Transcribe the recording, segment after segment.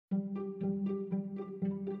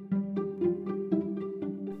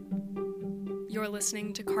You're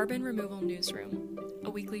listening to Carbon Removal Newsroom, a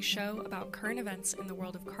weekly show about current events in the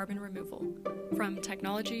world of carbon removal, from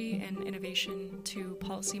technology and innovation to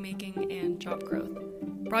policymaking and job growth.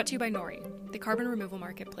 Brought to you by Nori, the carbon removal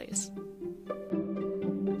marketplace.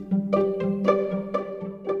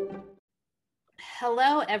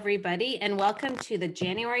 Hello, everybody, and welcome to the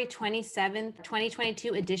January 27th,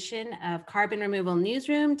 2022 edition of Carbon Removal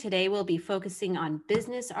Newsroom. Today, we'll be focusing on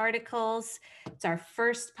business articles. It's our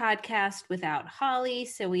first podcast without Holly,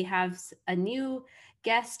 so we have a new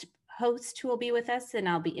guest host who will be with us, and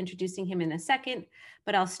I'll be introducing him in a second.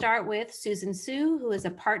 But I'll start with Susan Su, who is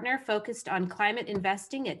a partner focused on climate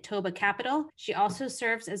investing at Toba Capital. She also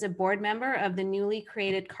serves as a board member of the newly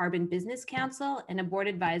created Carbon Business Council and a board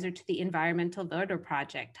advisor to the Environmental Voter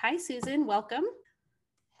Project. Hi, Susan. Welcome.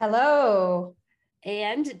 Hello.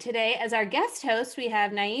 And today, as our guest host, we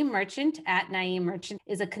have Naeem Merchant. Naeem Merchant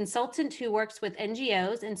is a consultant who works with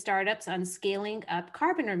NGOs and startups on scaling up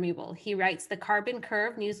carbon removal. He writes the Carbon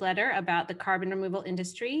Curve newsletter about the carbon removal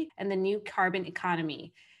industry and the new carbon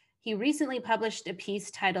economy. He recently published a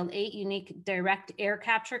piece titled 8 Unique Direct Air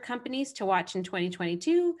Capture Companies to Watch in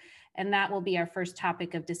 2022, and that will be our first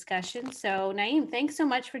topic of discussion. So Naeem, thanks so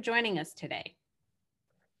much for joining us today.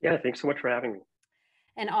 Yeah, thanks so much for having me.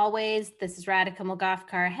 And always, this is Radhika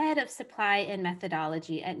Mulgafkar, Head of Supply and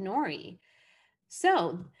Methodology at Nori.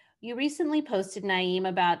 So you recently posted, Naeem,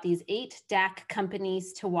 about these 8 DAC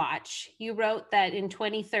companies to watch. You wrote that in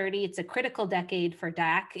 2030, it's a critical decade for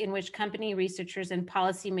DAC, in which company researchers and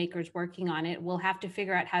policymakers working on it will have to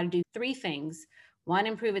figure out how to do 3 things. 1,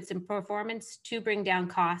 improve its performance, 2, bring down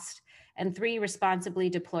cost, and 3, responsibly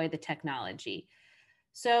deploy the technology.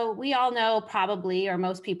 So we all know probably, or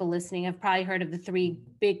most people listening have probably heard of the 3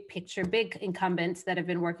 big incumbents that have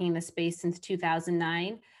been working in the space since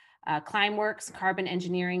 2009, Climeworks, Carbon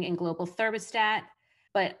Engineering, and Global Thermostat.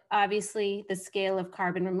 But obviously the scale of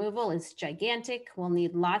carbon removal is gigantic. We'll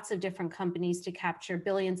need lots of different companies to capture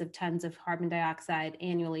billions of tons of carbon dioxide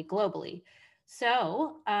annually globally.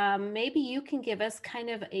 So maybe you can give us kind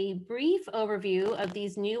of a brief overview of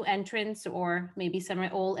these new entrants, or maybe some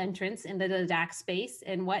old entrants into the DAC space,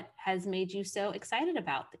 and what has made you so excited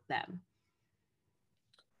about them.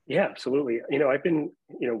 Yeah, absolutely. I've been,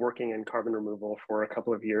 working in carbon removal for a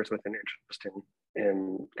couple of years with an interest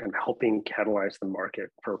in kind of helping catalyze the market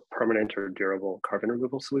for permanent or durable carbon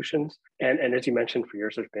removal solutions. And as you mentioned, for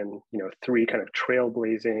years, there's been, 3 kind of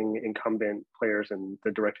trailblazing incumbent players in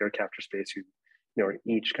the direct air capture space who, are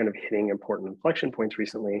each kind of hitting important inflection points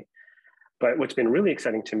recently. But what's been really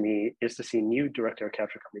exciting to me is to see new direct air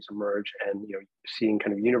capture companies emerge and, seeing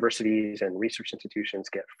kind of universities and research institutions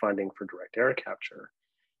get funding for direct air capture.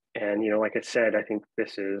 And, like I said, I think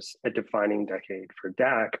this is a defining decade for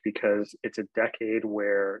DAC because it's a decade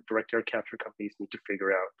where direct air capture companies need to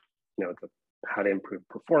figure out, how to improve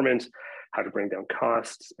performance, how to bring down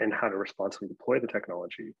costs, and how to responsibly deploy the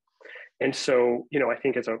technology. And so, I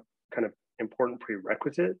think as a kind of important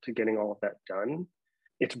prerequisite to getting all of that done,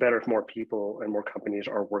 it's better if more people and more companies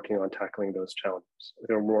are working on tackling those challenges.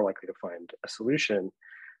 They're more likely to find a solution.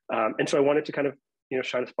 And so I wanted to kind of,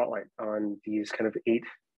 shine a spotlight on these kind of 8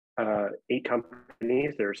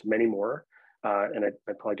 companies. There's many more, and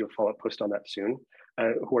I'd probably do a follow-up post on that soon,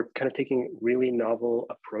 who are kind of taking really novel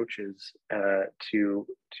approaches to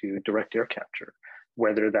direct air capture,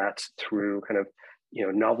 whether that's through kind of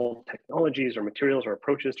novel technologies or materials or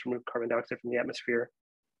approaches to remove carbon dioxide from the atmosphere.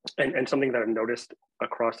 And something that I've noticed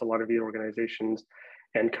across a lot of the organizations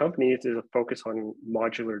and companies is a focus on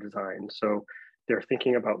modular design. So they're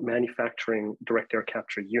thinking about manufacturing direct air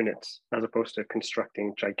capture units as opposed to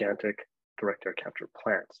constructing gigantic direct air capture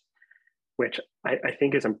plants, which I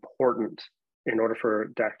think is important in order for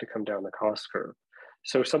DAC to come down the cost curve.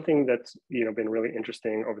 So something that's been really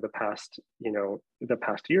interesting over the past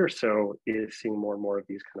year or so is seeing more and more of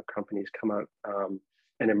these kind of companies come out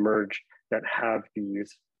and emerge that have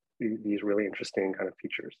these really interesting kind of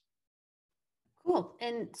features. Cool.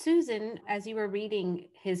 And Susan, as you were reading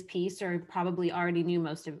his piece, or probably already knew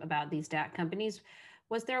about these DAC companies,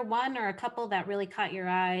 was there one or a couple that really caught your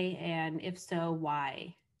eye? And if so,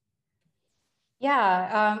 why?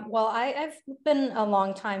 Yeah, well, I've been a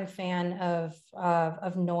longtime fan of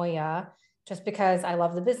Noya, just because I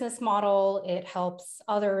love the business model. It helps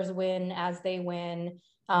others win as they win.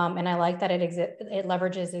 And I like that it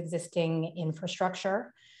leverages existing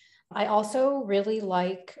infrastructure. I also really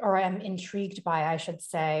like, or I'm intrigued by, I should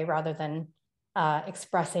say, rather than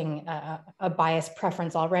expressing a biased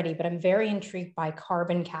preference already, but I'm very intrigued by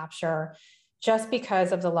carbon capture just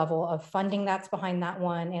because of the level of funding that's behind that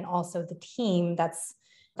one, and also the team that's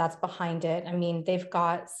behind it. I mean, they've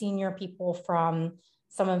got senior people from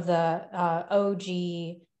some of the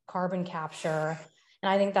OG carbon capture.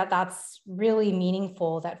 And I think that that's really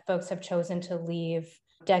meaningful that folks have chosen to leave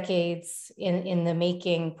decades in the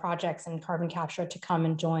making projects in carbon capture to come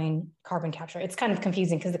and join carbon capture. It's kind of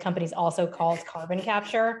confusing because the company's also called carbon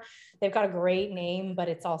capture. They've got a great name, but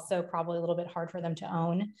it's also probably a little bit hard for them to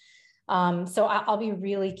own. So I'll be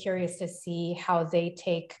really curious to see how they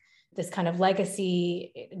take this kind of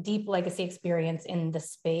deep legacy experience in the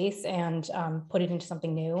space and put it into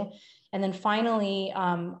something new. And then finally,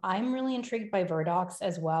 I'm really intrigued by Verdox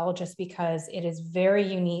as well, just because it is very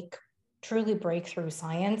unique, truly breakthrough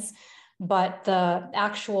science, but the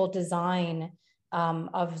actual design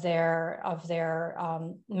of their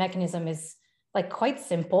mechanism is like quite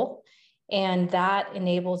simple. And that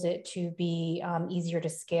enables it to be easier to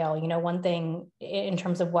scale. You know, one thing in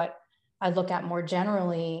terms of what I look at more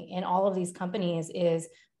generally in all of these companies is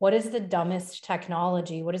what is the dumbest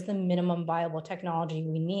technology? What is the minimum viable technology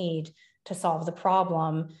we need to solve the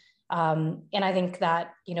problem? And I think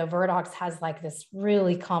that, you know, Verdox has like this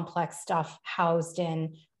really complex stuff housed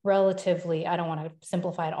in relatively, I don't want to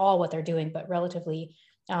simplify at all what they're doing, but relatively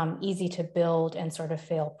easy to build and sort of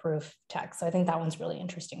fail-proof tech. So I think that one's really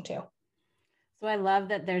interesting too. So I love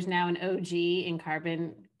that there's now an OG in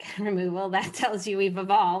carbon removal. That tells you we've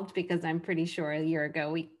evolved, because I'm pretty sure a year ago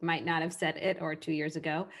we might not have said it, or 2 years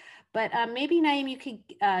ago. But maybe, Naeem, you could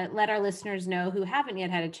let our listeners know who haven't yet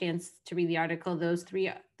had a chance to read the article, those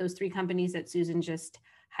three companies that Susan just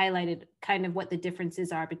highlighted, kind of what the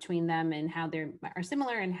differences are between them and how they are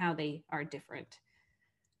similar and how they are different.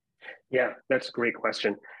 Yeah, that's a great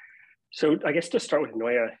question. So I guess to start with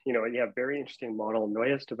Neue, very interesting model.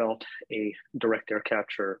 Neue has developed a direct air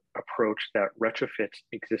capture approach that retrofits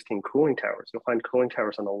existing cooling towers. You'll find cooling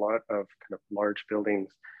towers on a lot of kind of large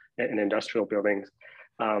buildings and industrial buildings.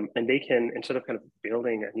 And they can, instead of kind of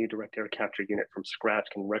building a new direct air capture unit from scratch,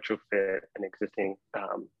 can retrofit an existing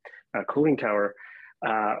cooling tower.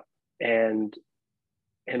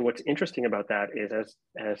 And what's interesting about that is,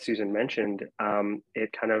 as Susan mentioned,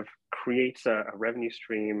 it kind of creates a revenue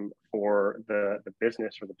stream for the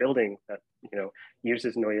business or the building that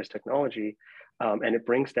uses Neue's technology, and it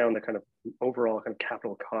brings down the kind of overall kind of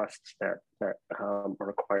capital costs that are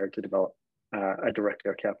required to develop a direct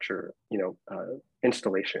air capture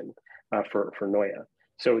installation for Neue.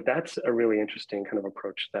 So that's a really interesting kind of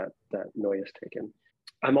approach that Neue has taken.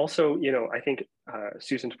 I'm also, I think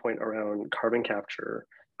Susan's point around carbon capture,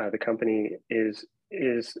 the company is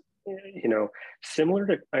similar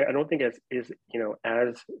to, I don't think as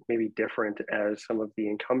maybe different as some of the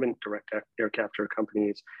incumbent direct air capture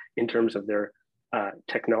companies in terms of their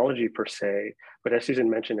technology per se. But as Susan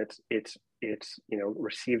mentioned, it's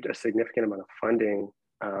received a significant amount of funding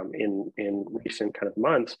in recent kind of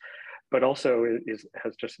months, but also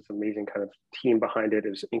has just this amazing kind of team behind it. It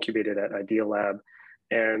was incubated at Idea Lab.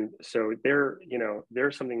 And so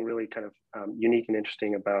there's something really kind of unique and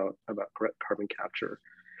interesting about carbon capture.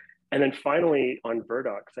 And then finally on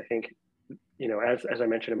Verdox, I think, as I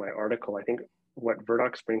mentioned in my article, I think what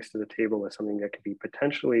Verdox brings to the table is something that could be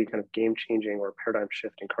potentially kind of game changing or paradigm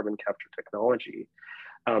shift in carbon capture technology,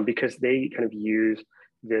 because they kind of use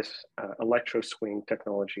this electro swing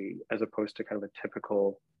technology as opposed to kind of a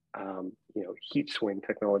typical heat swing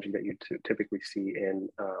technology that you typically see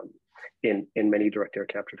in many direct air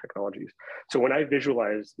capture technologies. So when I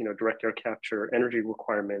visualize, direct air capture energy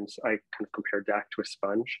requirements, I kind of compare DAC to a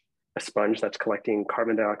sponge that's collecting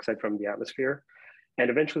carbon dioxide from the atmosphere. And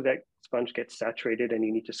eventually that sponge gets saturated and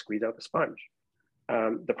you need to squeeze out the sponge.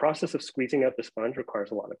 The process of squeezing out the sponge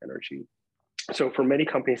requires a lot of energy. So for many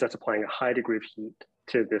companies, that's applying a high degree of heat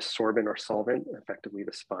to this sorbent or solvent, effectively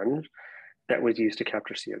the sponge, that was used to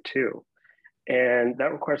capture CO2. And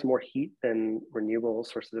that requires more heat than renewable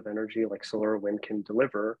sources of energy like solar or wind can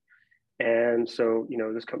deliver. And so,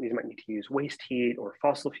 those companies might need to use waste heat or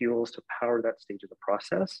fossil fuels to power that stage of the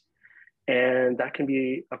process. And that can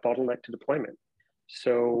be a bottleneck to deployment.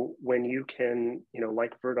 So when you can,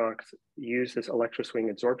 like Verdox, use this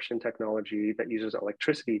electroswing adsorption technology that uses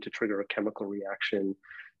electricity to trigger a chemical reaction,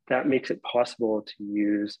 that makes it possible to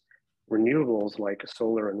use renewables like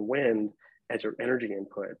solar and wind as your energy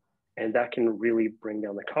input. And that can really bring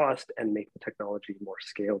down the cost and make the technology more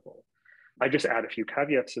scalable. I just add a few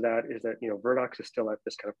caveats to that is that, Verdox is still at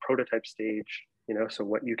this kind of prototype stage, so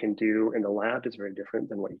what you can do in the lab is very different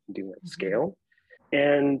than what you can do at scale.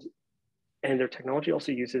 And their technology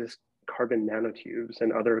also uses carbon nanotubes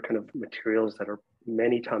and other kind of materials that are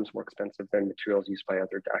many times more expensive than materials used by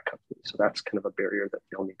other DAC companies. So that's kind of a barrier that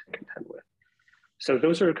they'll need to contend with. So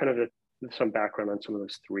those are kind of some background on some of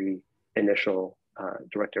those three initial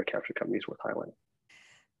direct air capture companies worth highlighting.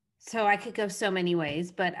 So I could go so many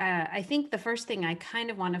ways, but I think the first thing I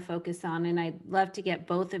kind of want to focus on, and I'd love to get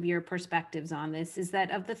both of your perspectives on this, is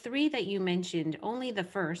that of the three that you mentioned, only the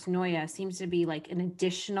first, Noya, seems to be like an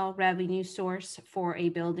additional revenue source for a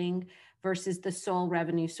building versus the sole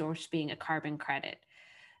revenue source being a carbon credit.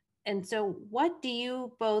 And so what do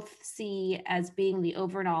you both see as being the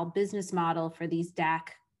overall business model for these DAC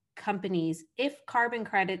companies if carbon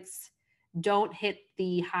credits don't hit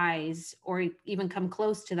the highs or even come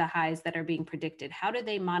close to the highs that are being predicted? How do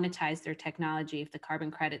they monetize their technology if the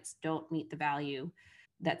carbon credits don't meet the value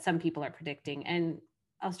that some people are predicting? And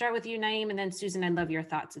I'll start with you, Naeem, and then Susan, I'd love your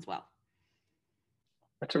thoughts as well.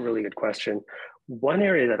 That's a really good question. One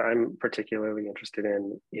area that I'm particularly interested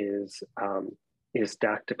in is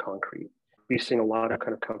DAC to concrete. We've seen a lot of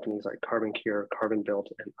kind of companies like Carbon Cure, Carbon Built,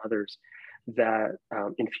 and others that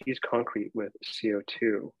infuse concrete with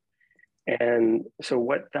CO2. And so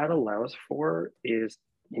what that allows for is,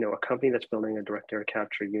 a company that's building a direct air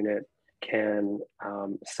capture unit can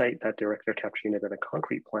site that direct air capture unit at a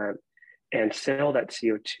concrete plant and sell that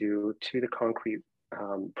CO2 to the concrete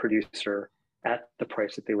producer at the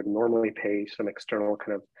price that they would normally pay some external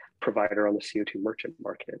kind of provider on the CO2 merchant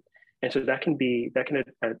market. And so that can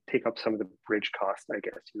take up some of the bridge cost, I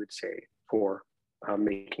guess you would say, for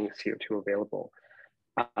making CO2 available.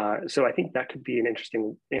 So I think that could be an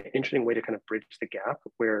interesting way to kind of bridge the gap,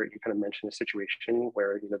 where you kind of mentioned a situation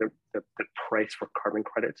where the price for carbon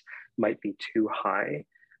credits might be too high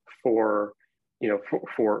for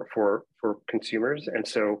consumers, and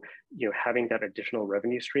so having that additional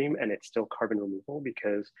revenue stream, and it's still carbon removal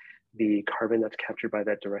because the carbon that's captured by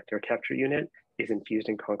that direct air capture unit is infused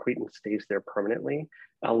in concrete and stays there permanently,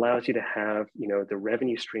 allows you to have the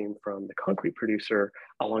revenue stream from the concrete producer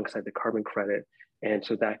alongside the carbon credit. And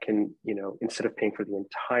so that can, instead of paying for the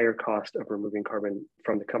entire cost of removing carbon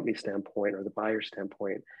from the company standpoint or the buyer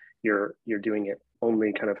standpoint, you're doing it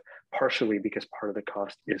only kind of partially because part of the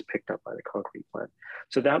cost is picked up by the concrete plant.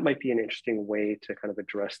 So that might be an interesting way to kind of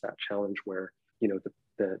address that challenge where,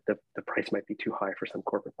 the price might be too high for some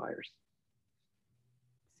corporate buyers.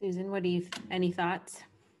 Susan, any thoughts?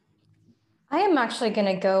 I am actually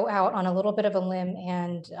going to go out on a little bit of a limb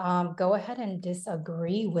and go ahead and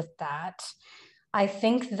disagree with that. I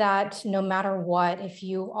think that no matter what, if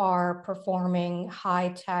you are performing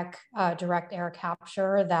high-tech direct air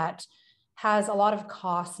capture that has a lot of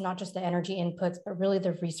costs, not just the energy inputs, but really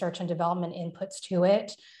the research and development inputs to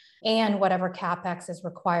it, and whatever CapEx is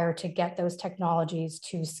required to get those technologies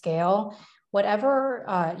to scale,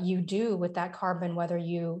 whatever you do with that carbon, whether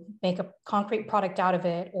you make a concrete product out of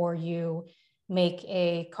it, or you make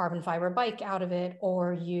a carbon fiber bike out of it,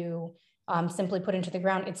 or you simply put into the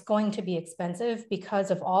ground, it's going to be expensive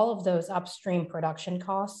because of all of those upstream production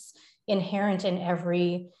costs inherent in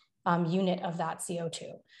every unit of that CO2.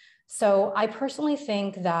 So I personally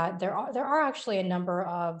think that there are actually a number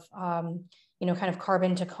of kind of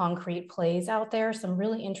carbon to concrete plays out there, some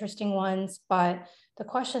really interesting ones. But the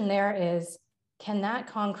question there is, can that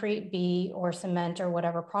concrete be, or cement or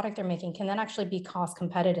whatever product they're making, can that actually be cost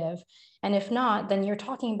competitive? And if not, then you're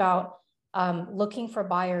talking about looking for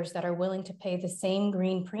buyers that are willing to pay the same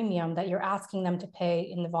green premium that you're asking them to pay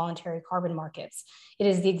in the voluntary carbon markets. It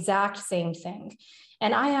is the exact same thing.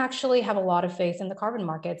 And I actually have a lot of faith in the carbon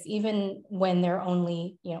markets, even when they're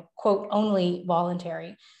only, quote, only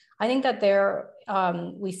voluntary. I think that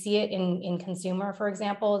we see it in consumer, for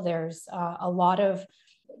example. There's a lot of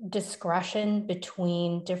discretion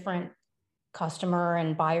between different customer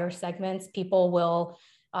and buyer segments. People will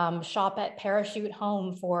shop at Parachute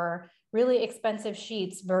Home for really expensive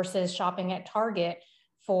sheets versus shopping at Target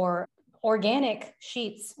for organic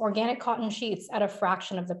sheets, organic cotton sheets at a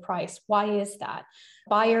fraction of the price. Why is that?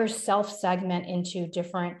 Buyers self-segment into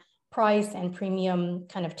different price and premium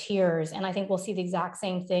kind of tiers. And I think we'll see the exact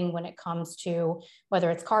same thing when it comes to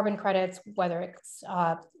whether it's carbon credits, whether it's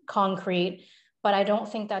concrete. But I don't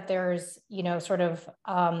think that there's,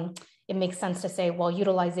 it makes sense to say, well,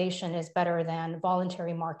 utilization is better than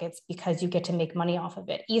voluntary markets because you get to make money off of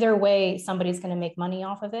it. Either way, somebody's going to make money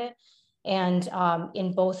off of it. And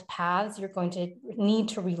in both paths, you're going to need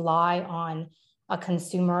to rely on a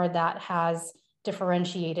consumer that has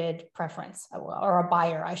differentiated preference, or a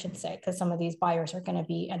buyer, I should say, because some of these buyers are going to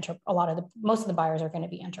be, most of the buyers are going to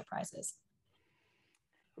be enterprises.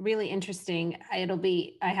 Really interesting. I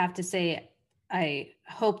have to say, I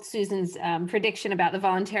hope Susan's prediction about the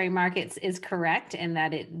voluntary markets is correct, and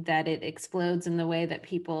that it explodes in the way that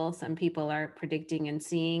some people are predicting and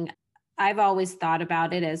seeing. I've always thought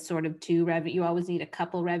about it as sort of you always need a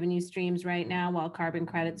couple revenue streams right now while carbon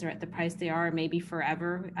credits are at the price they are, maybe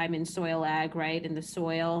forever. I'm in soil ag, right? And the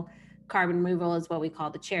soil carbon removal is what we call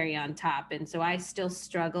the cherry on top. And so I still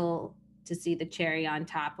struggle to see the cherry on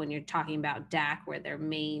top when you're talking about DAC, where their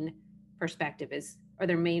main perspective is, or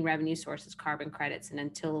their main revenue source is carbon credits. And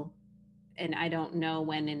I don't know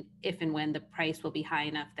when and if and when the price will be high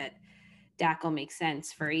enough that DAC will make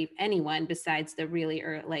sense for anyone besides the really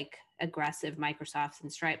like aggressive Microsofts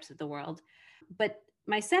and Stripes of the world. But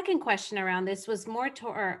my second question around this was more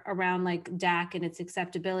around like DAC and its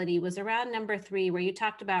acceptability, was around number 3, where you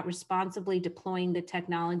talked about responsibly deploying the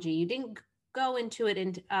technology. You didn't go into it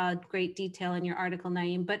in great detail in your article,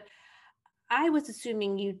 Naeem, but I was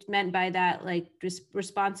assuming you meant by that like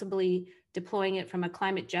responsibly deploying it from a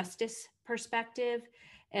climate justice perspective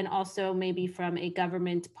and also maybe from a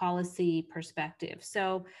government policy perspective.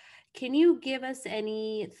 So can you give us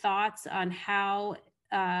any thoughts on how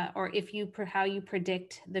how you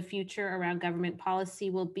predict the future around government policy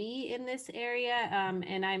will be in this area?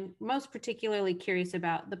 And I'm most particularly curious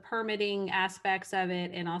about the permitting aspects of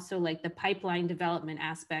it and also like the pipeline development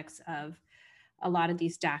aspects of a lot of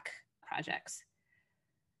these DAC projects.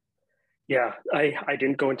 Yeah, I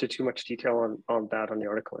didn't go into too much detail on that on the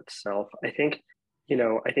article itself. I think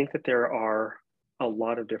that there are a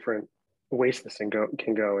lot of different ways this thing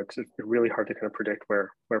can go. It's really hard to kind of predict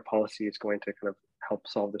where policy is going to kind of help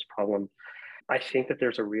solve this problem. I think that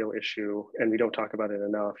there's a real issue, and we don't talk about it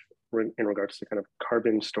enough, in regards to kind of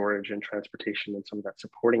carbon storage and transportation and some of that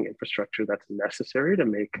supporting infrastructure that's necessary to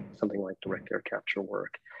make something like direct air capture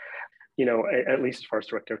work. At least as far as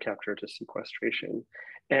direct air capture to sequestration.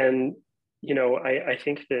 And, I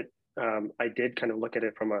think that I did kind of look at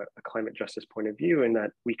it from a climate justice point of view, in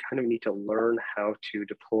that we kind of need to learn how to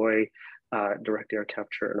deploy direct air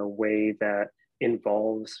capture in a way that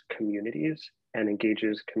involves communities and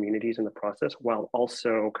engages communities in the process, while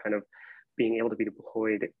also kind of being able to be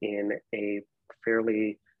deployed in a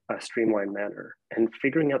fairly streamlined manner. And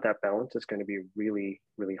figuring out that balance is going to be really,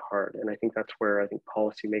 really hard. And I think that's where I think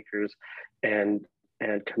policymakers and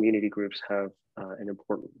community groups have an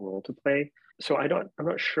important role to play. So I'm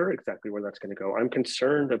not sure exactly where that's going to go. I'm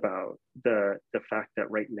concerned about the fact that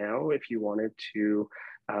right now, if you wanted to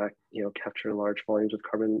capture large volumes of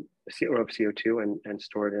CO2 and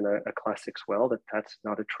store it in a Class 6 well, that's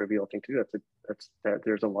not a trivial thing to do. That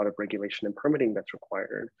there's a lot of regulation and permitting that's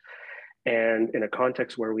required. And in a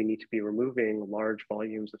context where we need to be removing large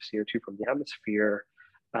volumes of CO2 from the atmosphere,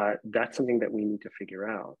 that's something that we need to figure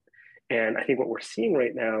out. And I think what we're seeing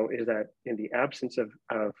right now is that in the absence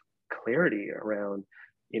of clarity around,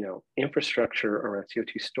 infrastructure around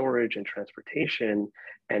CO2 storage and transportation,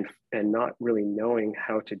 and not really knowing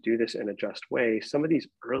how to do this in a just way, some of these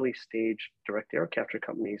early stage direct air capture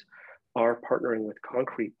companies are partnering with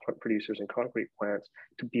concrete producers and concrete plants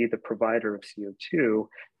to be the provider of CO2,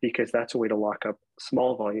 because that's a way to lock up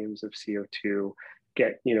small volumes of CO2,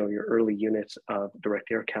 get your early units of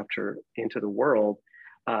direct air capture into the world,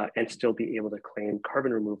 and still be able to claim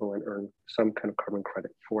carbon removal and earn some kind of carbon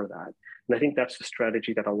credit for that. And I think that's the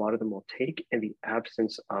strategy that a lot of them will take in the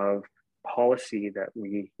absence of policy that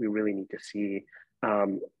we really need to see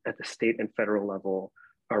at the state and federal level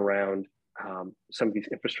around some of these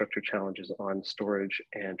infrastructure challenges on storage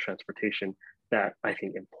and transportation that I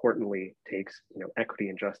think importantly takes equity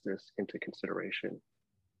and justice into consideration.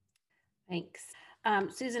 Thanks.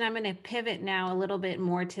 Susan, I'm going to pivot now a little bit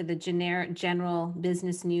more to the general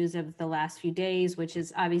business news of the last few days, which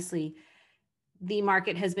is obviously the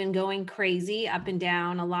market has been going crazy, up and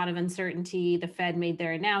down, a lot of uncertainty. The Fed made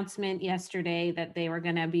their announcement yesterday that they were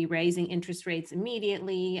going to be raising interest rates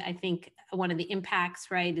immediately. I think one of the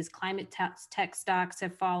impacts, right, is climate tech stocks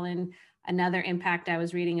have fallen. Another impact I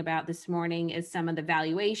was reading about this morning is some of the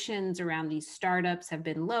valuations around these startups have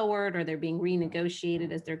been lowered, or they're being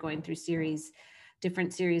renegotiated as they're going through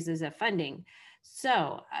different series of funding.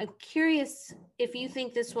 So I'm curious if you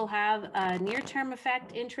think this will have a near-term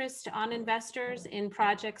interest on investors in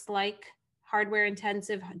projects like hardware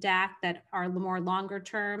intensive DAC that are more longer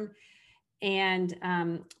term, and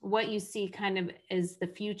what you see kind of as the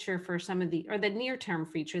future for some of the near-term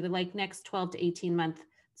future, the next 12 to 18 months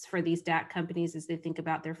for these DAC companies as they think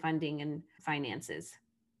about their funding and finances.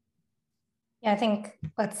 Yeah, I think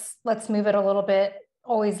let's move it a little bit.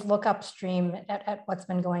 Always look upstream at what's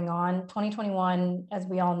been going on. 2021, as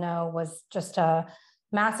we all know, was just a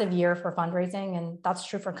massive year for fundraising, and that's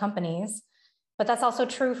true for companies, but that's also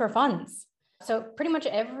true for funds. So pretty much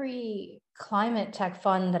every climate tech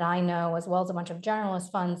fund that I know, as well as a bunch of generalist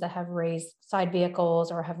funds that have raised side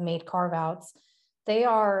vehicles or have made carve-outs, they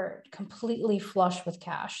are completely flush with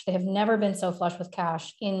cash. They have never been so flush with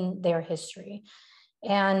cash in their history.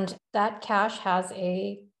 And that cash has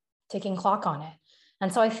a ticking clock on it.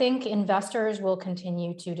 And so I think investors will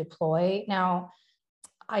continue to deploy. Now,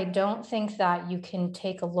 I don't think that you can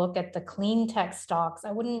take a look at the clean tech stocks.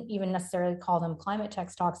 I wouldn't even necessarily call them climate tech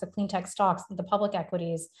stocks, the clean tech stocks, the public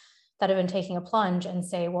equities that have been taking a plunge and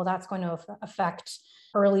say, well, that's going to affect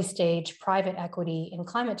early stage private equity in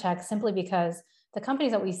climate tech, simply because the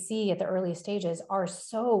companies that we see at the early stages are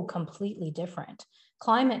so completely different.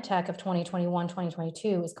 Climate tech of 2021,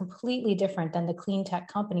 2022 is completely different than the clean tech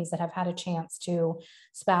companies that have had a chance to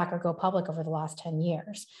SPAC or go public over the last 10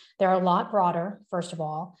 years. They're a lot broader, first of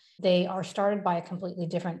all. They are started by a completely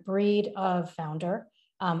different breed of founder,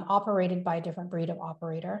 operated by a different breed of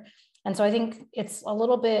operator. And so I think it's a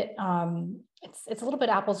little bit, it's a little bit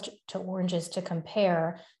apples to oranges to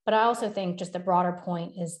compare. But I also think just the broader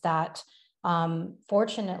point is that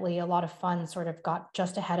fortunately, a lot of funds sort of got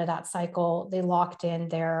just ahead of that cycle. They locked in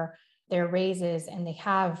their raises and they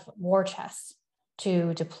have war chests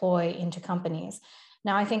to deploy into companies.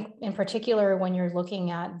 Now, I think in particular, when you're looking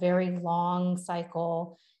at very long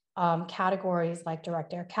cycle categories like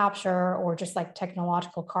direct air capture or just like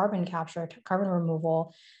technological carbon capture, carbon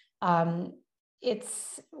removal, nobody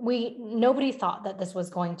thought that this was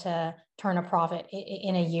going to turn a profit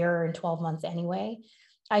in a year and 12 months anyway.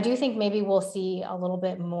 I do think maybe we'll see a little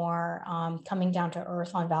bit more coming down to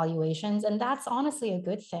earth on valuations, and that's honestly a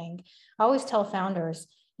good thing. I always tell founders,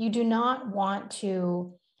 you do not want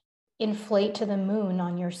to inflate to the moon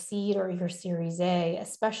on your seed or your Series A,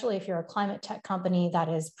 especially if you're a climate tech company that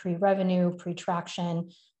is pre-revenue, pre-traction.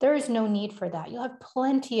 There is no need for that. You'll have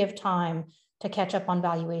plenty of time to catch up on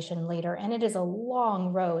valuation later, and it is a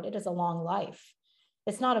long road. It is a long life.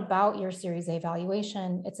 It's not about your Series A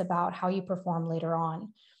valuation. It's about how you perform later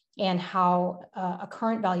on and how a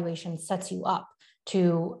current valuation sets you up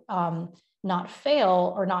to not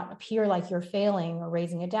fail or not appear like you're failing or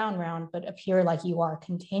raising a down round, but appear like you are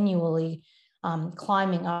continually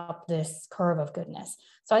climbing up this curve of goodness.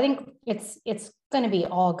 So I think it's going to be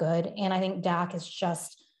all good. And I think DAC is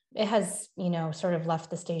just, it has, sort of left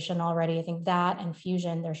the station already. I think that and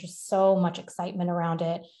Fusion, there's just so much excitement around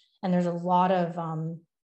it. And there's a lot of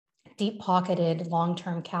deep-pocketed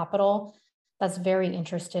long-term capital that's very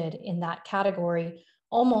interested in that category,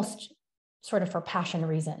 almost sort of for passion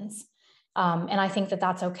reasons. And I think that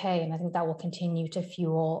that's okay. And I think that will continue to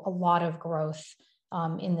fuel a lot of growth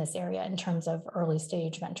in this area in terms of early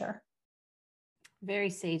stage venture.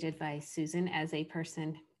 Very sage advice, Susan, as a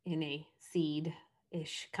person in a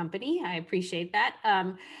seed-ish company. I appreciate that.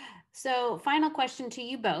 So final question to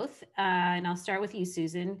you both, and I'll start with you,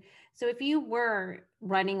 Susan. So if you were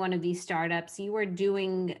running one of these startups, you were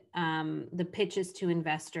doing the pitches to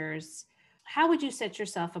investors, how would you set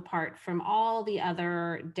yourself apart from all the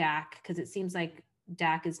other DAC? Because it seems like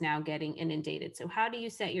DAC is now getting inundated. So how do you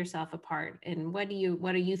set yourself apart? And what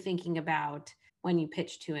are you thinking about when you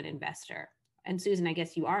pitch to an investor? And Susan, I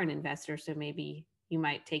guess you are an investor, so maybe you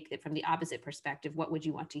might take it from the opposite perspective. What would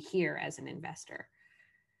you want to hear as an investor?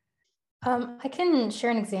 I can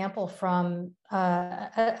share an example from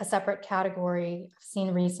a separate category I've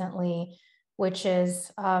seen recently, which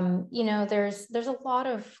is, there's a lot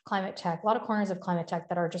of climate tech, a lot of corners of climate tech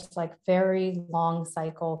that are just like very long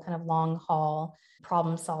cycle, kind of long haul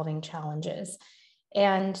problem solving challenges.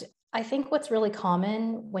 And I think what's really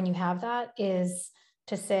common when you have that is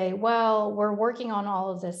to say, well, we're working on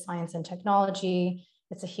all of this science and technology.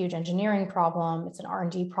 It's a huge engineering problem. It's an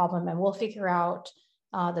R&D problem, and we'll figure out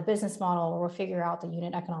the business model, or we'll figure out the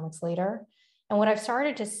unit economics later. And what I've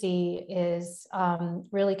started to see is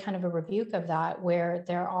really kind of a rebuke of that, where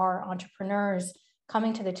there are entrepreneurs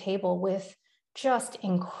coming to the table with just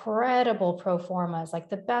incredible pro formas, like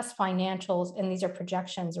the best financials, and these are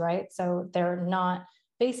projections, right? So they're not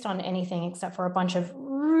based on anything except for a bunch of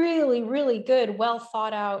really, really good, well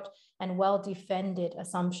thought out and well defended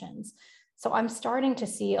assumptions. So I'm starting to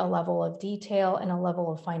see a level of detail and a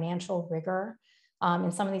level of financial rigor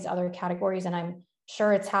in some of these other categories. And I'm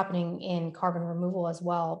sure it's happening in carbon removal as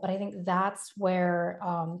well. But I think that's where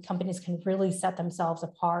companies can really set themselves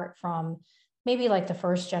apart from maybe like the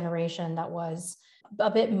first generation that was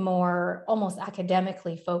a bit more almost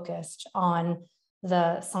academically focused on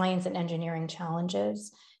the science and engineering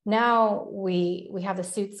challenges. Now we have the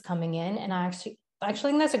suits coming in, and I actually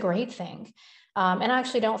think that's a great thing. And I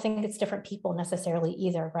actually don't think it's different people necessarily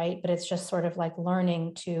either, right? But it's just sort of like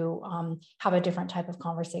learning to have a different type of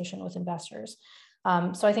conversation with investors.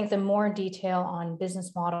 So I think the more detail on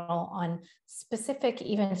business model, on specific,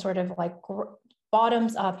 even sort of like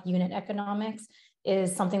bottoms up unit economics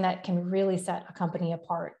is something that can really set a company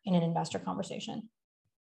apart in an investor conversation.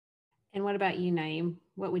 And what about you, Naeem?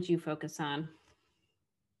 What would you focus on?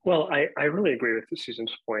 Well, I really agree with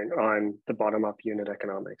Susan's point on the bottom-up unit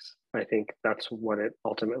economics. I think that's what it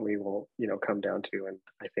ultimately will, come down to. And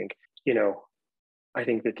I think, you know, I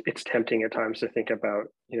think that it's tempting at times to think about,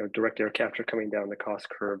 direct air capture coming down the cost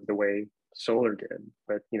curve the way solar did.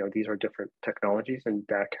 But, these are different technologies and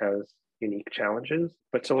DAC has unique challenges.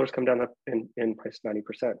 But solar's come down in price 90%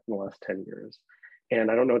 in the last 10 years. And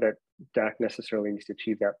I don't know that DAC necessarily needs to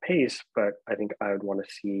achieve that pace, but I think I would want to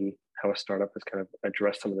see how a startup has kind of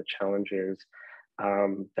addressed some of the challenges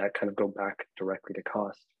that kind of go back directly to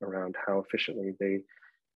cost around how efficiently they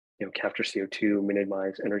capture CO2,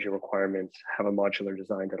 minimize energy requirements, have a modular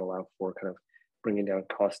design that allow for kind of bringing down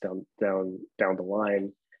costs down the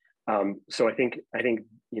line. So I think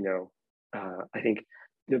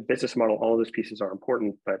the business model, all of those pieces are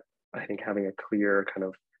important, but I think having a clear kind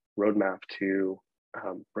of roadmap to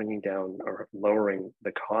bringing down or lowering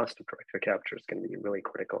the cost of direct air capture is going to be really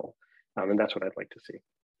critical, and that's what I'd like to see.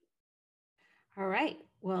 All right.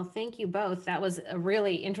 Well, thank you both. That was a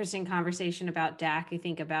really interesting conversation about DAC. I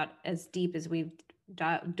think about as deep as we've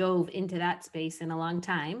dove into that space in a long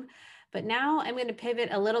time. But now I'm going to pivot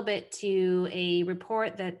a little bit to a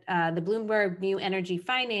report that the Bloomberg New Energy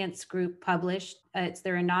Finance Group published. It's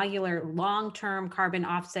their inaugural long-term carbon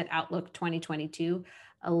offset outlook 2022.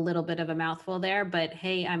 A little bit of a mouthful there, but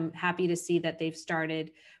hey, I'm happy to see that they've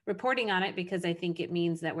started reporting on it because I think it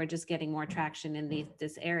means that we're just getting more traction in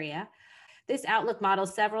this area. This outlook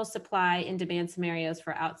models several supply and demand scenarios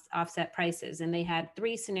for offset prices, and they had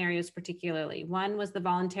three scenarios particularly. One was the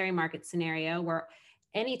voluntary market scenario, where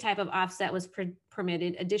any type of offset was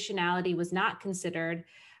permitted, additionality was not considered,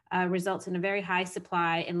 results in a very high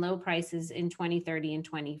supply and low prices in 2030 and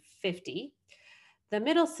 2050. The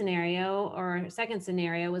middle scenario, or second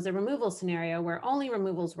scenario, was a removal scenario where only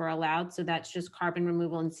removals were allowed. So that's just carbon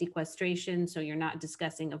removal and sequestration. So you're not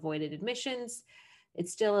discussing avoided emissions. It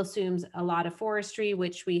still assumes a lot of forestry,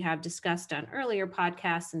 which we have discussed on earlier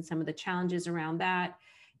podcasts and some of the challenges around that.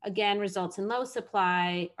 Again, results in low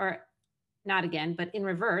supply, or not again, but in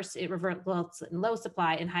reverse, it results in low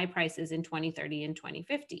supply and high prices in 2030 and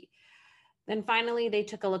 2050. Then finally, they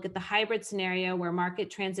took a look at the hybrid scenario where market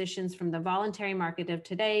transitions from the voluntary market of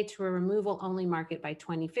today to a removal-only market by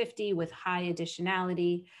 2050 with high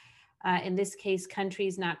additionality. In this case,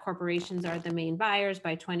 countries, not corporations, are the main buyers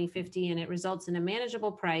by 2050, and it results in a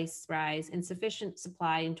manageable price rise and sufficient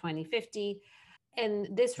supply in 2050. And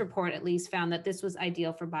this report at least found that this was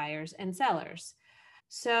ideal for buyers and sellers.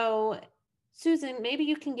 So Susan, maybe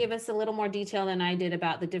you can give us a little more detail than I did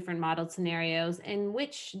about the different modeled scenarios, and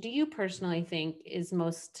which do you personally think is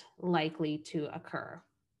most likely to occur?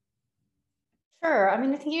 Sure. I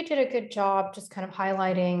mean, I think you did a good job just kind of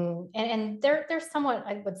highlighting, and they're somewhat,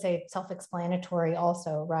 I would say, self-explanatory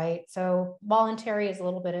also, right? So voluntary is a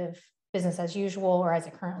little bit of business as usual, or as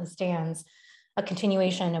it currently stands, a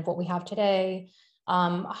continuation of what we have today.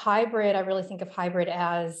 Hybrid, I really think of hybrid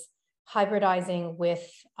as hybridizing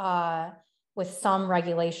with some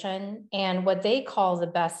regulation, and what they call the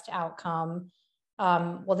best outcome.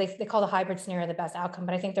 Well, they call the hybrid scenario the best outcome,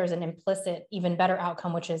 but I think there's an implicit, even better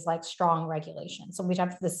outcome, which is like strong regulation. So we'd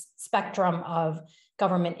have this spectrum of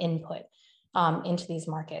government input into these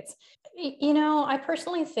markets. I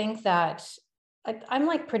personally think that I'm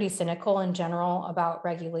like pretty cynical in general about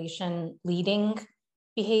regulation leading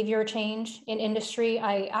behavior change in industry.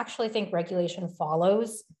 I actually think regulation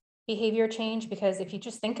follows behavior change, because if you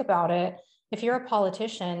just think about it, if you're a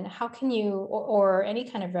politician, how can you, or any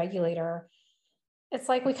kind of regulator, it's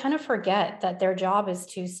like we kind of forget that their job is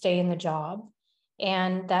to stay in the job,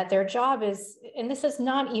 and that their job is, and this is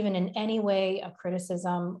not even in any way a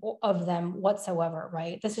criticism of them whatsoever,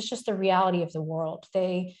 right? This is just the reality of the world.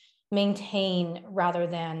 They maintain rather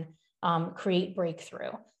than create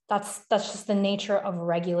breakthrough. That's just the nature of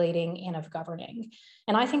regulating and of governing.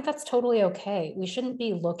 And I think that's totally okay. We shouldn't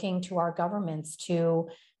be looking to our governments to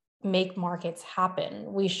make markets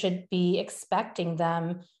happen. We should be expecting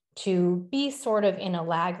them to be sort of in a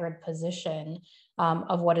laggard position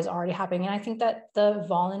of what is already happening. And I think that the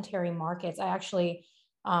voluntary markets, I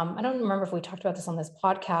don't remember if we talked about this on this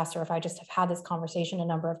podcast or if I just have had this conversation a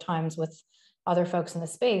number of times with other folks in the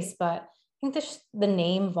space, but I think the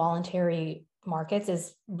name voluntary markets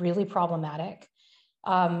is really problematic.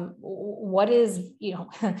 What is,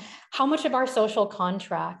 how much of our social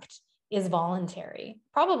contract is voluntary?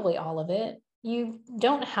 Probably all of it. You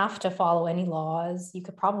don't have to follow any laws. You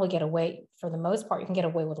could probably get away, for the most part, you can get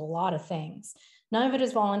away with a lot of things. None of it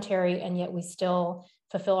is voluntary, and yet we still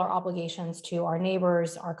fulfill our obligations to our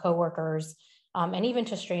neighbors, our coworkers, and even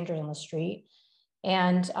to strangers on the street.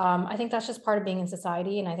 And I think that's just part of being in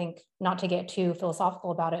society. And I think, not to get too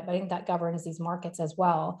philosophical about it, but I think that governs these markets as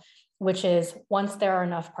well, which is once there are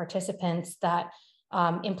enough participants that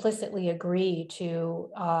implicitly agree to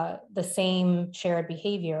the same shared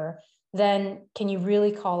behavior, then can you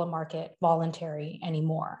really call a market voluntary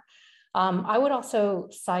anymore? I would also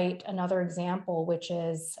cite another example, which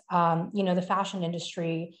is, the fashion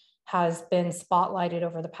industry has been spotlighted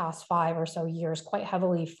over the past 5 or so years quite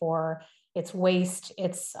heavily for its waste,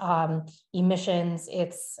 its emissions,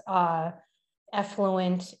 its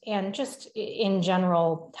effluent, and just in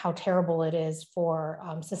general, how terrible it is for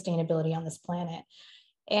sustainability on this planet.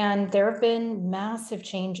 And there have been massive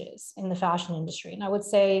changes in the fashion industry. And I would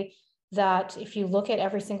say that if you look at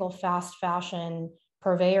every single fast fashion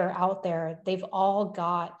purveyor out there, they've all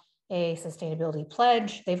got a sustainability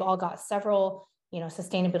pledge. They've all got several,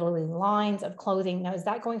 sustainability lines of clothing. Now, is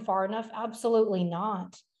that going far enough? Absolutely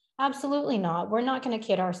not. Absolutely not. We're not going to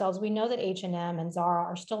kid ourselves. We know that H&M and Zara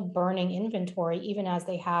are still burning inventory, even as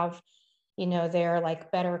they have, their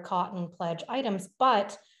like better cotton pledge items.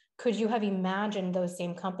 But could you have imagined those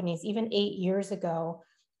same companies, even 8 years ago,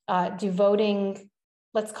 devoting,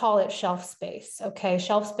 let's call it shelf space, okay,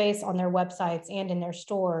 shelf space on their websites and in their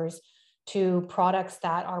stores to products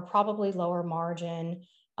that are probably lower margin?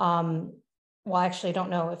 Well, I actually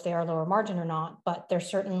don't know if they are lower margin or not, but they're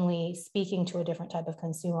certainly speaking to a different type of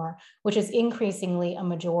consumer, which is increasingly a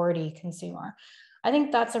majority consumer. I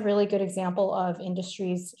think that's a really good example of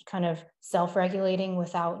industries kind of self-regulating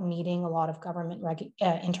without needing a lot of government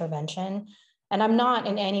intervention. And I'm not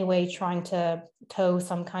in any way trying to toe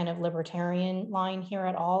some kind of libertarian line here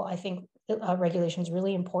at all. I think regulation is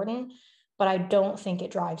really important, but I don't think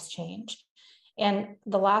it drives change. And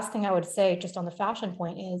the last thing I would say just on the fashion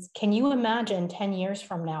point is, can you imagine 10 years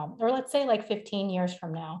from now, or let's say like 15 years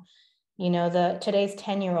from now, today's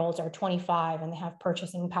 10-year-olds are 25 and they have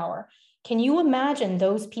purchasing power. Can you imagine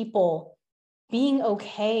those people being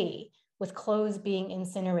okay with clothes being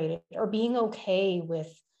incinerated, or being okay with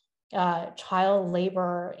child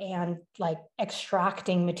labor and like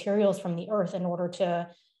extracting materials from the earth in order to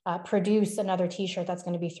produce another t-shirt that's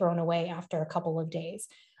going to be thrown away after a couple of days?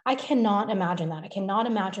 I cannot imagine that. I cannot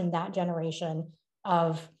imagine that generation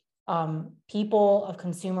of people, of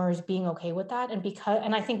consumers being okay with that.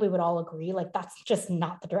 And I think we would all agree, like, that's just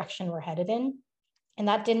not the direction we're headed in. And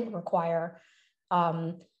that didn't require,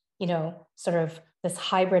 sort of this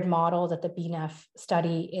hybrid model that the BNEF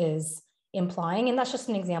study is implying. And that's just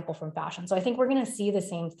an example from fashion. So I think we're going to see the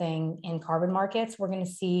same thing in carbon markets. We're going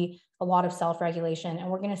to see a lot of self-regulation, and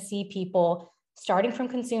we're going to see people starting from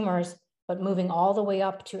consumers, but moving all the way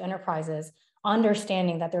up to enterprises,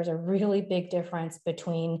 understanding that there's a really big difference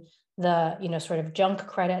between the, sort of junk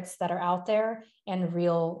credits that are out there and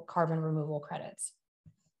real carbon removal credits.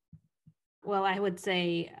 Well, I would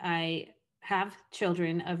say I have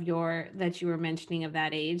children that you were mentioning of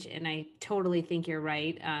that age, and I totally think you're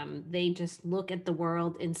right. They just look at the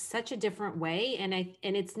world in such a different way, and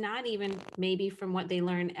it's not even maybe from what they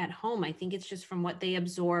learn at home. I think it's just from what they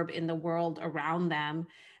absorb in the world around them,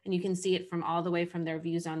 and you can see it from all the way from their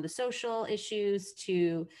views on the social issues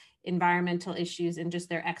to environmental issues and just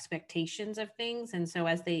their expectations of things. And so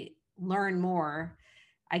as they learn more,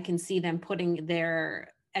 I can see them putting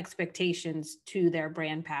their expectations to their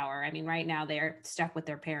brand power. I mean, right now they're stuck with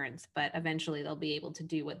their parents, but eventually they'll be able to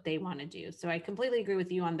do what they want to do. So I completely agree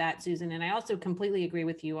with you on that, Susan. And I also completely agree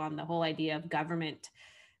with you on the whole idea of government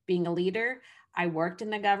being a leader. I worked in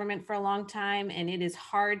the government for a long time, and it is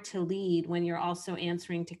hard to lead when you're also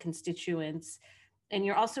answering to constituents and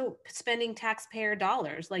you're also spending taxpayer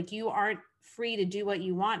dollars. Like, you aren't free to do what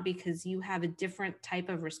you want because you have a different type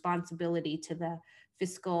of responsibility to the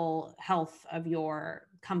fiscal health of your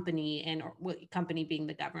company, and what company being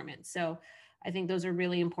the government. So I think those are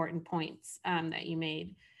really important points that you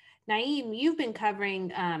made. Naeem, you've been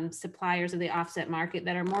covering suppliers of the offset market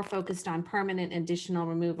that are more focused on permanent additional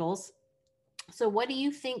removals. So what do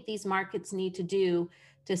you think these markets need to do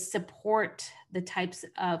to support the types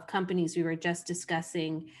of companies we were just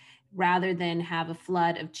discussing, rather than have a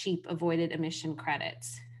flood of cheap avoided emission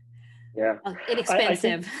credits? Yeah,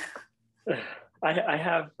 inexpensive. I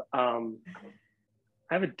have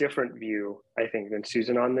a different view, I think, than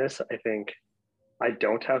Susan on this. I think I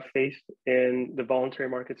don't have faith in the voluntary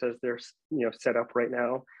markets as they're set up right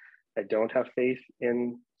now. I don't have faith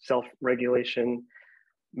in self-regulation.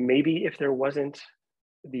 Maybe if there wasn't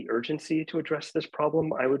the urgency to address this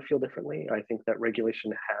problem, I would feel differently. I think that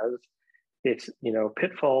regulation has its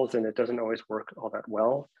pitfalls, and it doesn't always work all that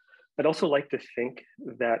well. I'd also like to think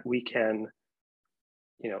that we can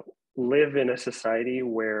live in a society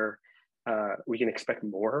where we can expect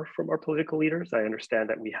more from our political leaders. I understand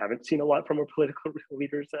that we haven't seen a lot from our political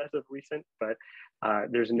leaders as of recent, but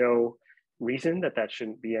there's no reason that that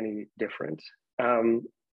shouldn't be any different. And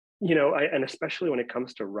especially when it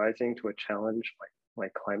comes to rising to a challenge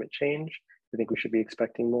like climate change, I think we should be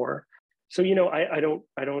expecting more. So, I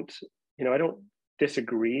don't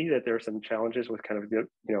disagree that there are some challenges with kind of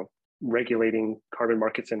regulating carbon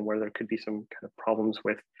markets and where there could be some kind of problems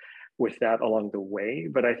with that along the way.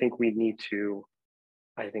 But I think we need to,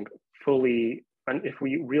 fully, and if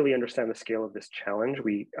we really understand the scale of this challenge,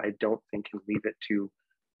 I don't think can leave it to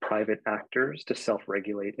private actors to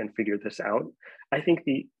self-regulate and figure this out. I think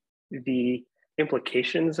the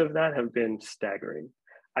implications of that have been staggering.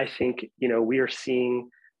 I think, we are seeing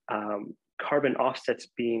carbon offsets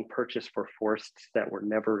being purchased for forests that were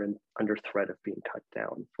never under threat of being cut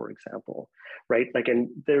down, for example, right? And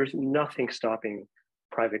there's nothing stopping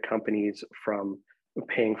private companies from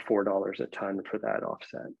paying $4 a ton for that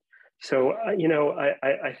offset. So,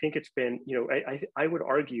 I think it's been, I would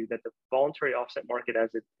argue that the voluntary offset market as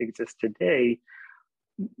it exists today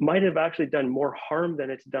might have actually done more harm than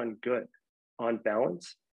it's done good on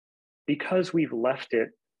balance, because we've left it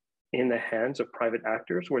in the hands of private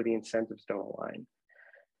actors where the incentives don't align.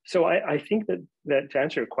 So I think that to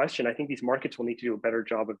answer your question, I think these markets will need to do a better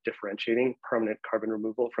job of differentiating permanent carbon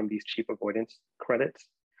removal from these cheap avoidance credits.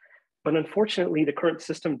 But unfortunately, the current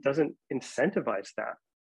system doesn't incentivize that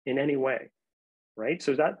in any way, right?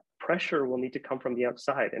 So that pressure will need to come from the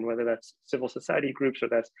outside, and whether that's civil society groups or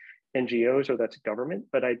that's NGOs or that's government,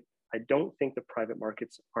 but I don't think the private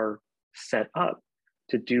markets are set up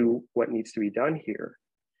to do what needs to be done here.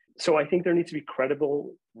 So I think there needs to be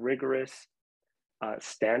credible, rigorous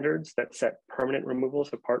standards that set permanent removals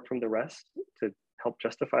apart from the rest to help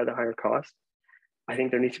justify the higher cost. I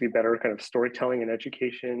think there needs to be better kind of storytelling and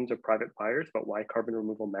education to private buyers about why carbon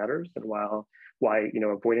removal matters, and why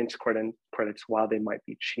avoidance credits, while they might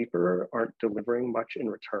be cheaper, aren't delivering much in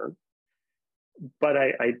return. But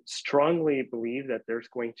I strongly believe that there's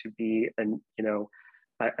going to be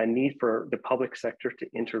a need for the public sector to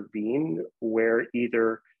intervene where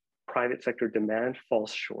either private sector demand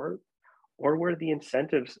falls short, or where the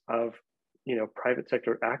incentives of private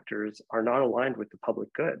sector actors are not aligned with the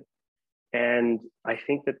public good. And I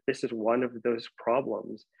think that this is one of those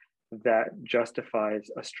problems that justifies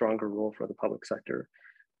a stronger role for the public sector,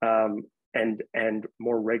 and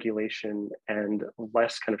more regulation and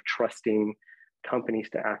less kind of trusting companies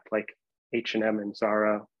to act like H&M and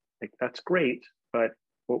Zara. That's great, but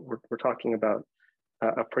we're talking about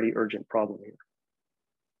a pretty urgent problem here.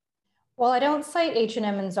 Well, I don't cite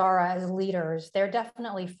H&M and Zara as leaders. They're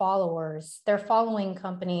definitely followers. They're following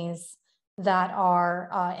companies that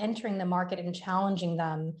are entering the market and challenging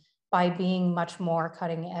them by being much more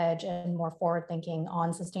cutting edge and more forward thinking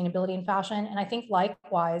on sustainability and fashion. And I think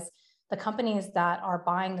likewise, the companies that are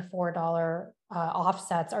buying the $4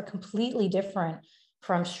 offsets are completely different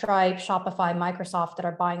from Stripe, Shopify, Microsoft that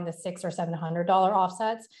are buying the $600 or $700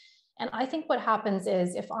 offsets. And I think what happens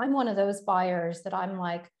is, if I'm one of those buyers that I'm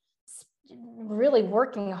really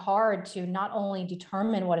working hard to not only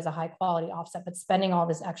determine what is a high quality offset, but spending all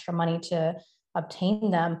this extra money to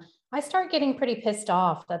obtain them, I start getting pretty pissed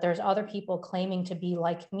off that there's other people claiming to be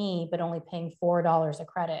like me, but only paying $4 a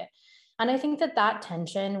credit. And I think that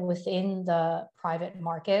tension within the private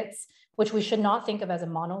markets, which we should not think of as a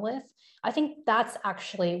monolith, I think that's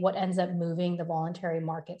actually what ends up moving the voluntary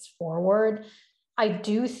markets forward. I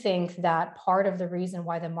do think that part of the reason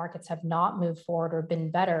why the markets have not moved forward or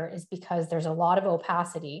been better is because there's a lot of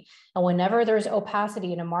opacity. And whenever there's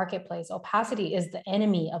opacity in a marketplace, opacity is the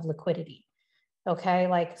enemy of liquidity. Okay,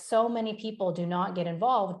 so many people do not get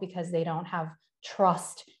involved because they don't have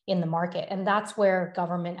trust in the market. And that's where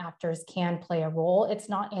government actors can play a role. It's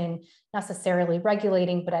not in necessarily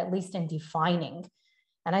regulating, but at least in defining.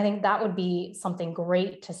 And I think that would be something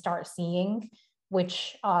great to start seeing,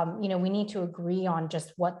 which, we need to agree on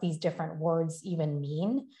just what these different words even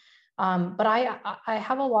mean. But I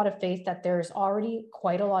have a lot of faith that there's already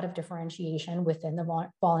quite a lot of differentiation within the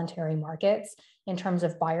voluntary markets in terms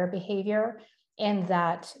of buyer behavior, and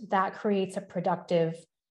that creates a productive,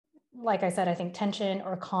 like I said, I think tension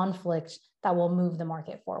or conflict that will move the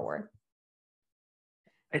market forward.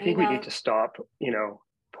 I think we need to stop,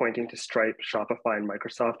 pointing to Stripe, Shopify, and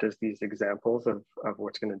Microsoft as these examples of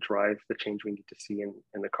what's going to drive the change we need to see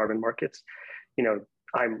in the carbon markets.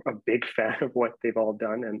 I'm a big fan of what they've all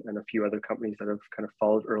done, and a few other companies that have kind of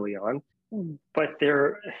followed early on. But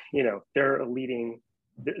they're leading,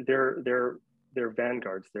 they're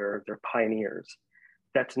vanguards, they're pioneers.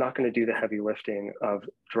 That's not going to do the heavy lifting of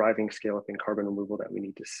driving scale up in carbon removal that we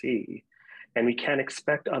need to see. And we can't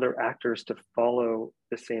expect other actors to follow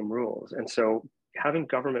the same rules. And so having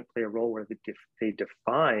government play a role where they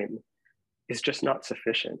define is just not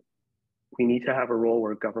sufficient. We need to have a role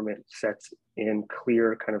where government sets in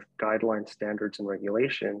clear kind of guideline standards and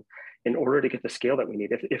regulation in order to get the scale that we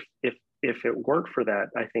need. If it weren't for that,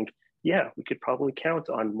 I think, yeah, we could probably count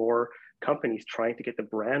on more companies trying to get the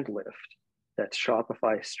brand lift that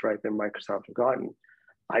Shopify, Stripe, and Microsoft have gotten.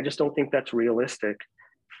 I just don't think that's realistic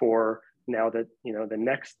for now that, the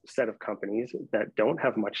next set of companies that don't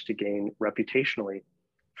have much to gain reputationally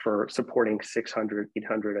for supporting $600,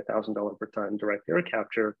 $800, $1,000 per ton direct air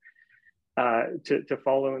capture to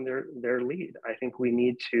follow in their lead. I think we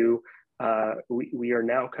need to, we are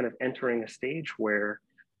now kind of entering a stage where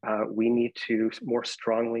we need to more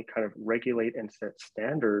strongly kind of regulate and set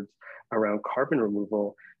standards around carbon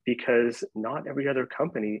removal, because not every other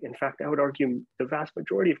company, in fact, I would argue the vast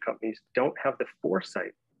majority of companies don't have the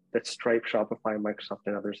foresight that Stripe, Shopify, Microsoft,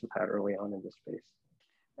 and others have had early on in this space.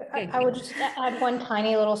 I would just add one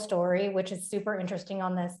tiny little story, which is super interesting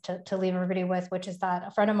on this to leave everybody with, which is that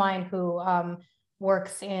a friend of mine who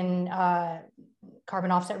works in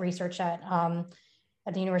carbon offset research at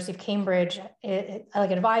the University of Cambridge,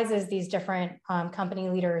 advises these different company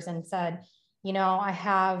leaders and said, I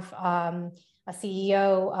have a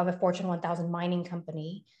CEO of a Fortune 1000 mining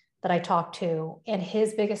company that I talked to, and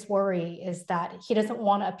his biggest worry is that he doesn't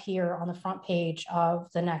want to appear on the front page of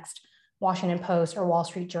the next Washington Post or Wall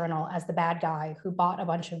Street Journal as the bad guy who bought a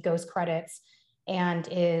bunch of ghost credits and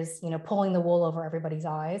is, pulling the wool over everybody's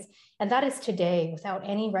eyes. And that is today without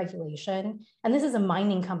any regulation. And this is a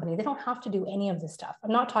mining company. They don't have to do any of this stuff.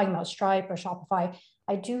 I'm not talking about Stripe or Shopify.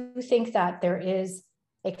 I do think that there is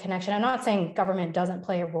a connection. I'm not saying government doesn't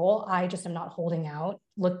play a role. I just am not holding out.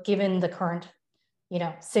 Look, given the current,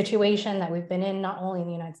 situation that we've been in, not only in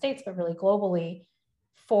the United States, but really globally,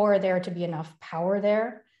 for there to be enough power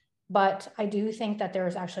there. But I do think that there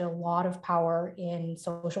is actually a lot of power in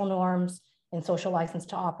social norms and social license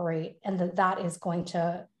to operate, and that is going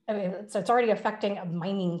to, so it's already affecting a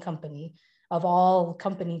mining company of all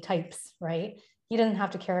company types, right? He doesn't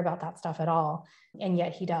have to care about that stuff at all. And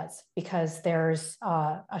yet he does, because there's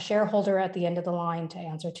a shareholder at the end of the line to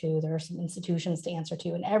answer to, there are some institutions to answer to,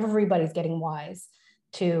 and everybody's getting wise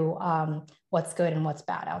to what's good and what's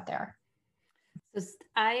bad out there. So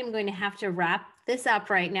I am going to have to wrap this up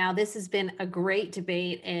right now. This has been a great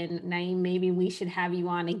debate, and Naeem, maybe we should have you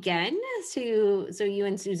on again so you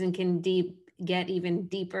and Susan can get even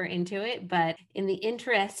deeper into it. But in the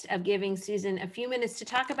interest of giving Susan a few minutes to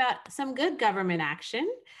talk about some good government action,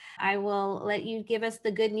 I will let you give us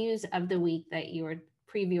the good news of the week that you were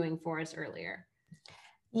previewing for us earlier.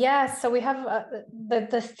 Yes, so we have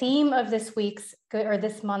the theme of this week's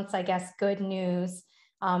this month's, I guess, good news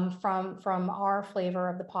from our flavor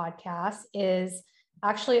of the podcast is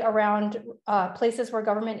actually around places where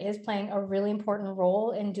government is playing a really important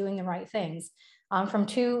role in doing the right things from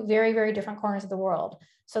two very, very different corners of the world.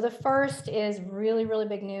 So the first is really, really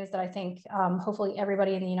big news that I think hopefully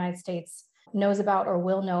everybody in the United States knows about or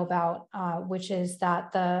will know about, which is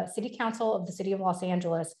that the City Council of the City of Los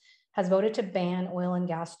Angeles has voted to ban oil and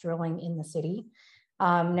gas drilling in the city.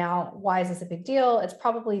 Now, why is this a big deal? It's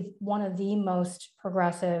probably one of the most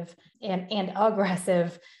progressive and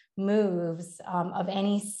aggressive moves of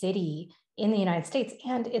any city in the United States.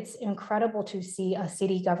 And it's incredible to see a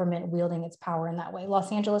city government wielding its power in that way.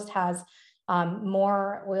 Los Angeles has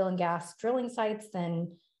more oil and gas drilling sites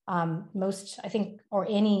than most, I think, or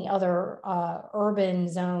any other urban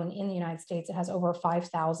zone in the United States. It has over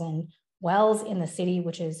 5,000 wells in the city,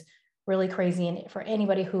 which is really crazy. And for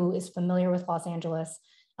anybody who is familiar with Los Angeles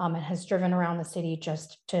and has driven around the city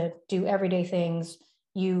just to do everyday things,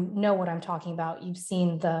 you know what I'm talking about. You've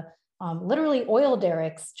seen the literally oil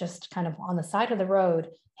derricks just kind of on the side of the road,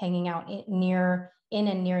 hanging out in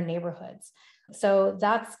and near neighborhoods. So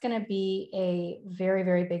that's going to be a very,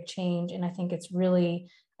 very big change. And I think it's really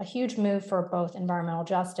a huge move for both environmental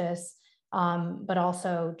justice, but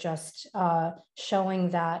also just showing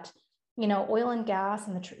that oil and gas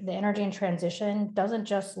and the energy and transition doesn't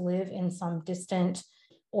just live in some distant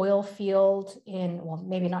oil field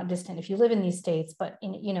maybe not distant if you live in these states, but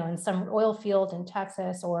in some oil field in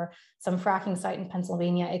Texas or some fracking site in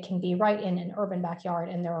Pennsylvania. It can be right in an urban backyard,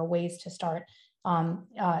 and there are ways to start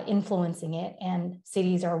influencing it, and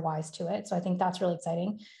cities are wise to it. So I think that's really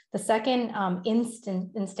exciting. The second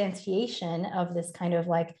instantiation of this kind of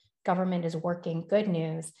like government is working good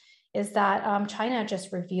news is that China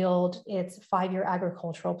just revealed its 5-year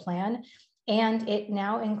agricultural plan, and it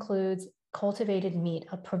now includes cultivated meat,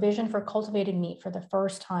 a provision for cultivated meat for the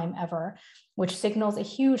first time ever, which signals a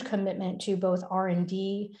huge commitment to both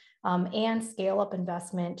R&D and scale up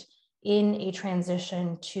investment in a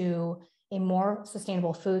transition to a more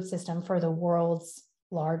sustainable food system for the world's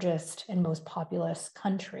largest and most populous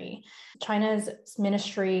country. China's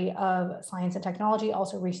Ministry of Science and Technology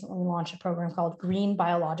also recently launched a program called Green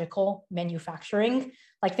Biological Manufacturing.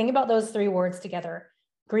 Like, think about those three words together.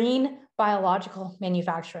 Green biological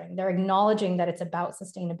manufacturing. They're acknowledging that it's about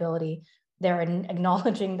sustainability. They're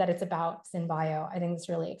acknowledging that it's about synbio. I think it's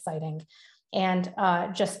really exciting. And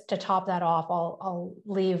just to top that off, I'll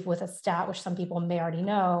leave with a stat which some people may already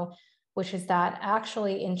know, which is that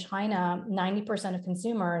actually in China, 90% of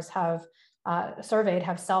consumers surveyed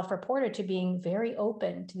have self-reported to being very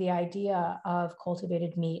open to the idea of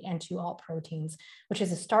cultivated meat and to alt proteins, which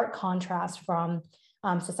is a stark contrast from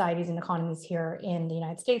societies and economies here in the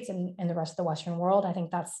United States and the rest of the Western world. I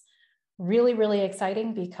think that's really, really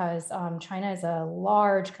exciting because China is a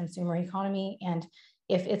large consumer economy. And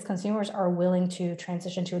if its consumers are willing to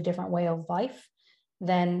transition to a different way of life,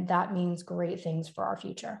 then that means great things for our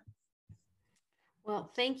future.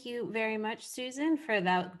 Well, thank you very much, Susan, for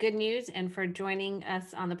that good news and for joining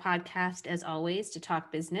us on the podcast, as always, to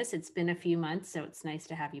talk business. It's been a few months, so it's nice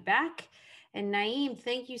to have you back. And Naeem,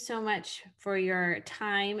 thank you so much for your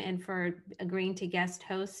time and for agreeing to guest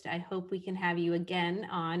host. I hope we can have you again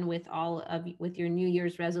on with with your New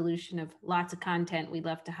Year's resolution of lots of content. We'd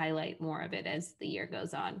love to highlight more of it as the year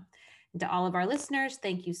goes on. And to all of our listeners,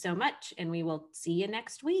 thank you so much, and we will see you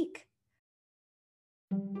next week.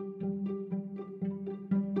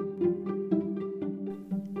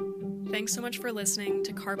 Thanks so much for listening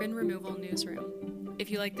to Carbon Removal Newsroom. If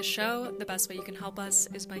you like the show, the best way you can help us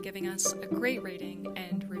is by giving us a great rating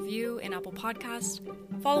and review in Apple Podcasts,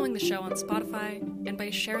 following the show on Spotify, and by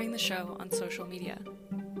sharing the show on social media.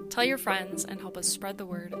 Tell your friends and help us spread the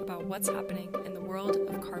word about what's happening in the world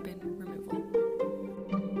of carbon removal.